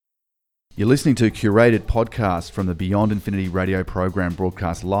You're listening to a curated podcast from the Beyond Infinity radio program,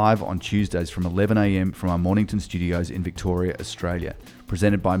 broadcast live on Tuesdays from 11 a.m. from our Mornington studios in Victoria, Australia.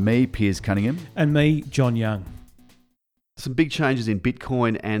 Presented by me, Piers Cunningham. And me, John Young. Some big changes in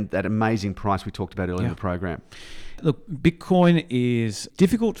Bitcoin and that amazing price we talked about earlier in the program. Look, Bitcoin is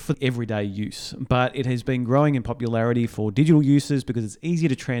difficult for everyday use, but it has been growing in popularity for digital users because it's easier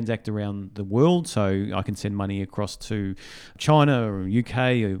to transact around the world. So I can send money across to China or UK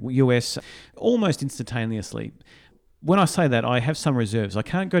or US almost instantaneously. When I say that, I have some reserves. I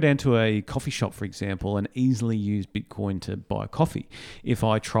can't go down to a coffee shop, for example, and easily use Bitcoin to buy coffee. If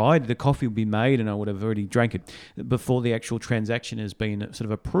I tried, the coffee would be made and I would have already drank it before the actual transaction has been sort of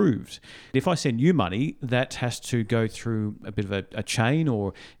approved. If I send you money, that has to go through a bit of a chain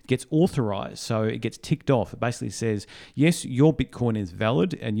or gets authorized. So it gets ticked off. It basically says, yes, your Bitcoin is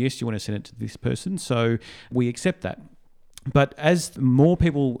valid and yes, you want to send it to this person. So we accept that. But as more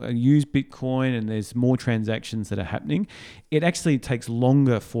people use Bitcoin and there's more transactions that are happening, it actually takes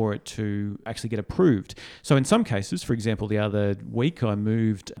longer for it to actually get approved. So in some cases, for example, the other week I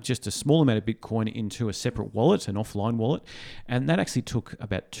moved just a small amount of Bitcoin into a separate wallet, an offline wallet, and that actually took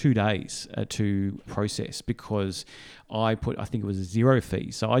about 2 days to process because I think it was a zero fee.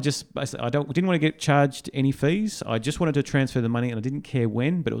 So I didn't want to get charged any fees. I just wanted to transfer the money and I didn't care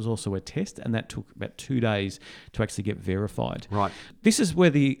when, but it was also a test and that took about 2 days to actually get verified. Right. This is where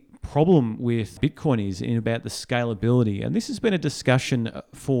the problem with Bitcoin is in about the scalability. And this has been a discussion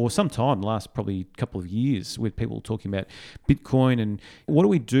for some time, the last probably couple of years, with people talking about Bitcoin and what do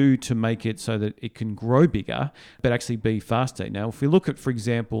we do to make it so that it can grow bigger, but actually be faster. Now, if we look at, for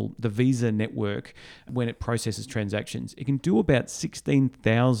example, the Visa network, when it processes transactions, it can do about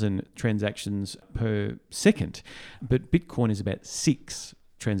 16,000 transactions per second, but Bitcoin is about 6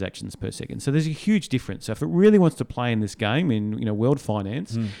 transactions per second. So there's a huge difference. So if it really wants to play in this game in world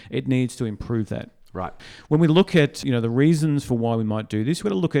finance, it needs to improve that. Right. When we look at the reasons for why we might do this,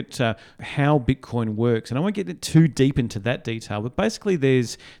 we've got to look at how Bitcoin works. And I won't get too deep into that detail, but basically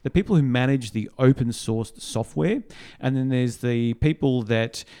there's the people who manage the open source software, and then there's the people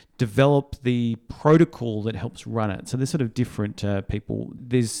that develop the protocol that helps run it. So there's sort of different people.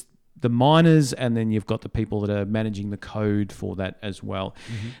 There's the miners, and then you've got the people that are managing the code for that as well.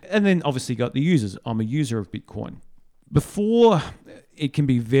 Mm-hmm. And then obviously you got the users. I'm a user of Bitcoin. Before it can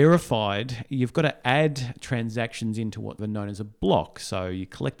be verified, you've got to add transactions into what are known as a block. So you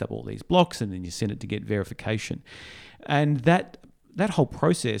collect up all these blocks and then you send it to get verification. And that whole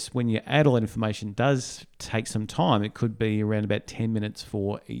process, when you add all that information, does take some time. It could be around about 10 minutes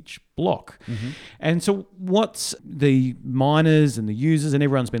for each block. Mm-hmm. And so what's the miners and the users and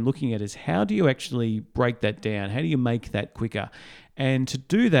everyone's been looking at is how do you actually break that down? How do you make that quicker? And to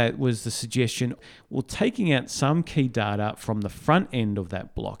do that was the suggestion, taking out some key data from the front end of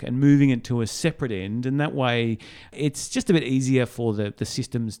that block and moving it to a separate end. And that way, it's just a bit easier for the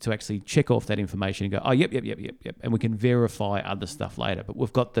systems to actually check off that information and go, oh, yep. And we can verify other stuff later. But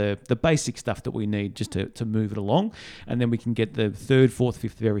we've got the basic stuff that we need just to move it along. And then we can get the third, fourth,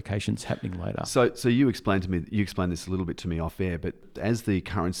 fifth verifications happening later. So you explained this a little bit to me off air, but as the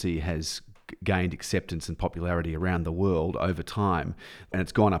currency has gained acceptance and popularity around the world over time, and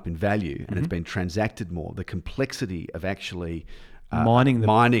it's gone up in value and it's been transacted more, the complexity of actually mining the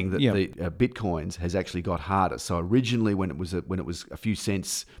bitcoins has actually got harder. So originally, when it was a few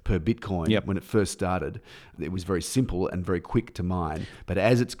cents per bitcoin, when it first started, it was very simple and very quick to mine. But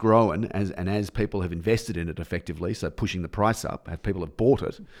as it's grown, as people have invested in it effectively, so pushing the price up, as people have bought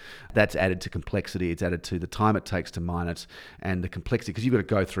it, that's added to complexity. It's added to the time it takes to mine it and the complexity, because you've got to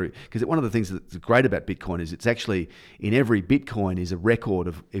go through. Because one of the things that's great about Bitcoin is it's actually in every Bitcoin is a record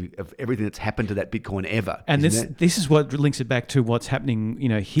of everything that's happened to that Bitcoin ever. And this is what links it back to what's happening,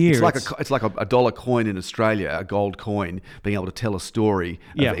 here. It's like a dollar coin in Australia, a gold coin, being able to tell a story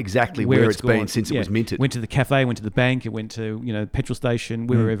of exactly where it's been since it was minted. Went to the cafe, went to the bank, it went to petrol station,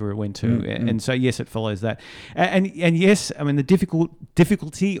 wherever it went to, and so yes, it follows that. And yes, I mean the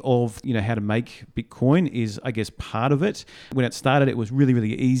difficulty of how to make Bitcoin is, I guess, part of it. When it started, it was really,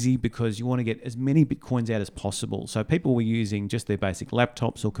 really easy because you want to get as many Bitcoins out as possible. So people were using just their basic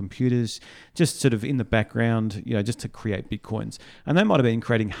laptops or computers, just sort of in the background, just to create Bitcoins. And they might have been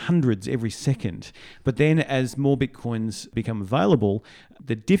creating hundreds every second. But then as more Bitcoins become available,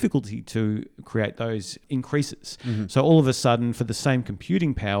 the difficulty to create those increases. Mm-hmm. So all of a sudden, for the same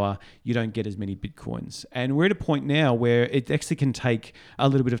computing power, you don't get as many Bitcoins. And we're at a point now where it actually can take a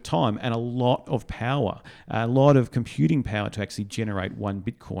little bit of time and a lot of power, a lot of computing power to actually generate one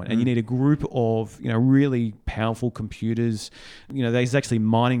Bitcoin. And you need a group of, really powerful computers. There's actually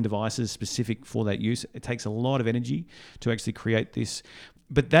mining devices specific for that use. It takes a lot of energy to actually create this.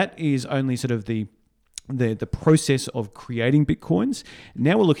 But that is only sort of the process of creating Bitcoins.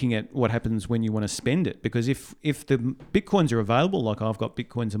 Now we're looking at what happens when you want to spend it, because if the Bitcoins are available, like I've got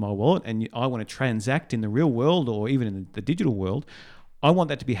Bitcoins in my wallet, and I want to transact in the real world or even in the digital world, I want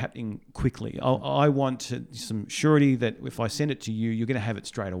that to be happening quickly. I want some surety that if I send it to you, you're going to have it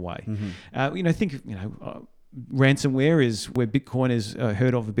straight away. Ransomware is where Bitcoin is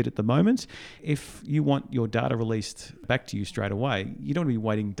heard of a bit at the moment. If you want your data released back to you straight away, you don't want to be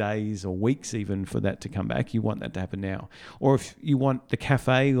waiting days or weeks even for that to come back. You want that to happen now. Or if you want the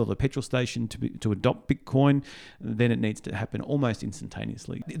cafe or the petrol station to adopt Bitcoin, then it needs to happen almost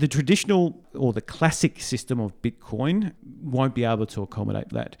instantaneously. The traditional or the classic system of Bitcoin won't be able to accommodate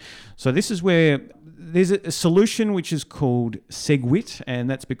that. So this is where there's a solution which is called SegWit, and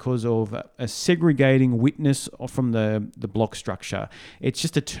that's because of a segregating witness from the block structure. It's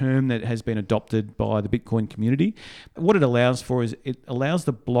just a term that has been adopted by the Bitcoin community. What it allows for is it allows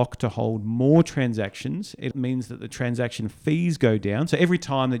the block to hold more transactions. It means that the transaction fees go down. So every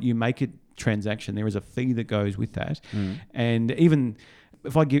time that you make a transaction, there is a fee that goes with that. And even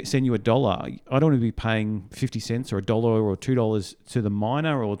if I send you $1, I don't want to be paying 50 cents or $1 or $2 to the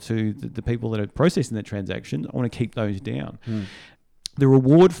miner or to the people that are processing that transaction. I want to keep those down. The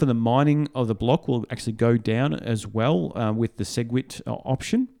reward for the mining of the block will actually go down as well with the SegWit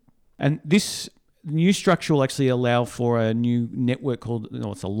option. And this new structure will actually allow for a new network called,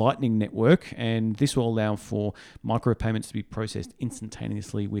 it's a Lightning Network, and this will allow for micropayments to be processed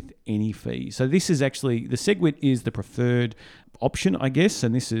instantaneously with any fee. So this is actually, the SegWit is the preferred option, I guess,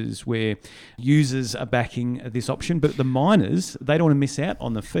 and this is where users are backing this option. But the miners, they don't want to miss out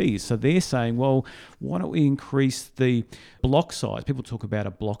on the fees. So they're saying, well, why don't we increase the block size? People talk about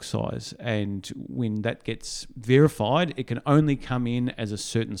a block size, and when that gets verified, it can only come in as a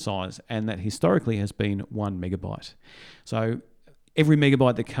certain size, and that historically has been 1 megabyte. So every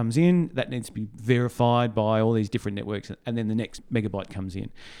megabyte that comes in, that needs to be verified by all these different networks, and then the next megabyte comes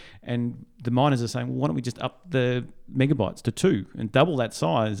in. And the miners are saying, well, why don't we just up the megabytes to 2 and double that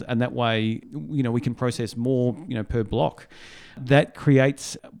size, and that way, we can process more, per block. That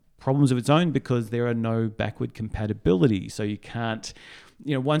creates problems of its own because there are no backward compatibility. So you can't,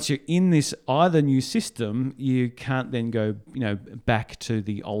 once you're in this either new system, you can't then go, back to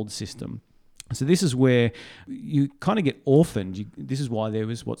the old system. So this is where you kind of get orphaned. This is why there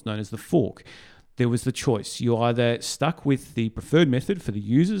was what's known as the fork. There was the choice. You either stuck with the preferred method for the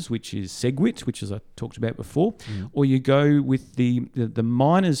users, which is SegWit, which as I talked about before, or you go with the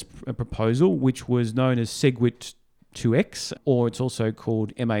miners' proposal, which was known as SegWit 2x, or it's also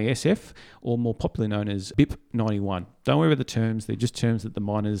called MASF, or more popularly known as BIP91. Don't worry about the terms. They're just terms that the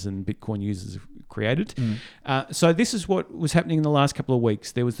miners and Bitcoin users have created. So this is what was happening in the last couple of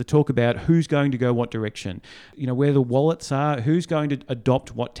weeks. There was the talk about who's going to go what direction, where the wallets are, who's going to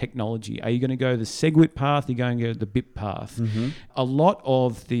adopt what technology. Are you going to go the SegWit path? Are you going to go the BIP path? A lot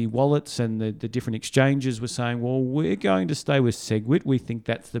of the wallets and the different exchanges were saying, well, we're going to stay with SegWit. We think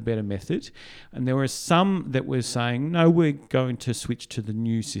that's the better method. And there were some that were saying, no, we're going to switch to the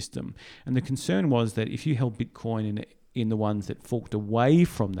new system. And the concern was that if you held Bitcoin in the ones that forked away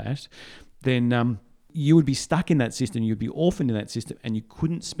from that, then you would be stuck in that system, you'd be orphaned in that system, and you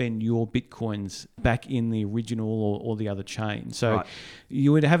couldn't spend your Bitcoins back in the original or the other chain. So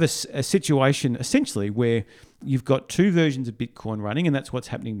you would have a situation essentially where you've got 2 versions of Bitcoin running, and that's what's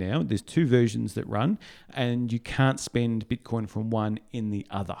happening now. There's 2 versions that run, and you can't spend Bitcoin from one in the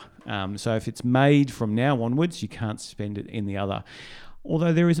other. So if it's made from now onwards, you can't spend it in the other.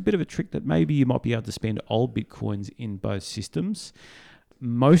 Although there is a bit of a trick that maybe you might be able to spend old Bitcoins in both systems.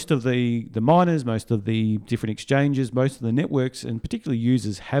 Most of the miners, most of the different exchanges, most of the networks, and particularly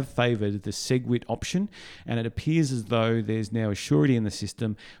users have favoured the SegWit option, and it appears as though there's now a surety in the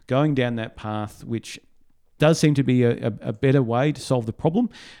system going down that path, which does seem to be a better way to solve the problem,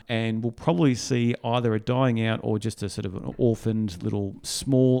 and we'll probably see either a dying out or just a sort of an orphaned little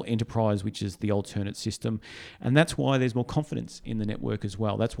small enterprise, which is the alternate system. And that's why there's more confidence in the network as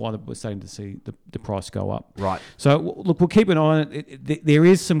well. That's why we're starting to see the price go up. Right. So look, we'll keep an eye on it. There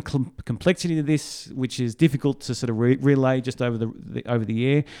is some complexity to this, which is difficult to sort of relay just over the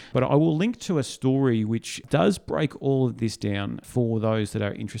air. But I will link to a story which does break all of this down for those that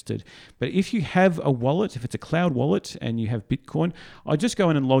are interested. But if you have a wallet, if it's a cloud wallet and you have Bitcoin, I just go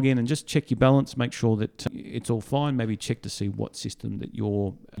in and log in and just check your balance, make sure that it's all fine, maybe check to see what system that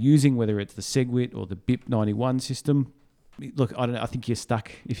you're using, whether it's the SegWit or the BIP91 system. look, I don't know, I think you're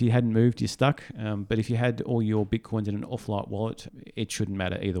stuck. If you hadn't moved, you're stuck. But if you had all your Bitcoins in an offline wallet, it shouldn't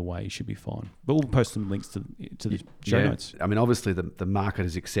matter either way. You should be fine. But we'll post some links to the show notes. I mean, obviously the market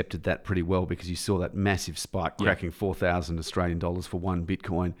has accepted that pretty well, because you saw that massive spike cracking 4,000 Australian dollars for one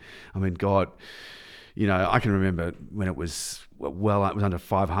Bitcoin. I mean, God, you know, I can remember when it was it was under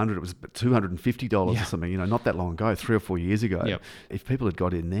 500, it was $250 or something, you know, not that long ago, 3 or 4 years ago. Yep. If people had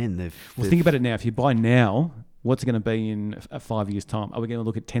got in then, Well, think about it now. If you buy now, what's it going to be in 5 years' time? Are we going to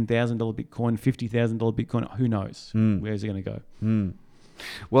look at $10,000 Bitcoin, $50,000 Bitcoin? Who knows? Where's it going to go?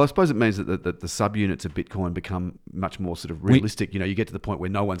 Well, I suppose it means that the subunits of Bitcoin become much more sort of realistic. You know, you get to the point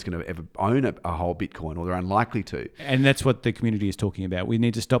where no one's going to ever own a whole Bitcoin, or they're unlikely to. And that's what the community is talking about. We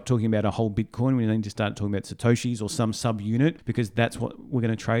need to stop talking about a whole Bitcoin. We need to start talking about Satoshis or some subunit, because that's what we're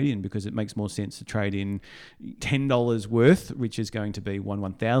going to trade in, because it makes more sense to trade in $10 worth, which is going to be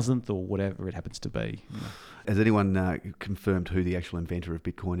 1/1000th or whatever it happens to be. You know. Has anyone confirmed who the actual inventor of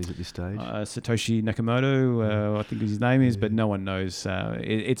Bitcoin is at this stage? Satoshi Nakamoto, I think his name is, but no one knows.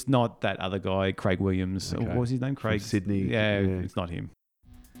 It's not that other guy, Craig Williams. Okay. What was his name? Craig? From Sydney. Yeah, it's not him.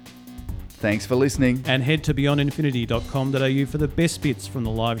 Thanks for listening. And head to beyondinfinity.com.au for the best bits from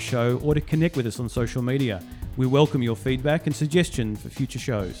the live show, or to connect with us on social media. We welcome your feedback and suggestions for future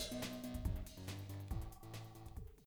shows.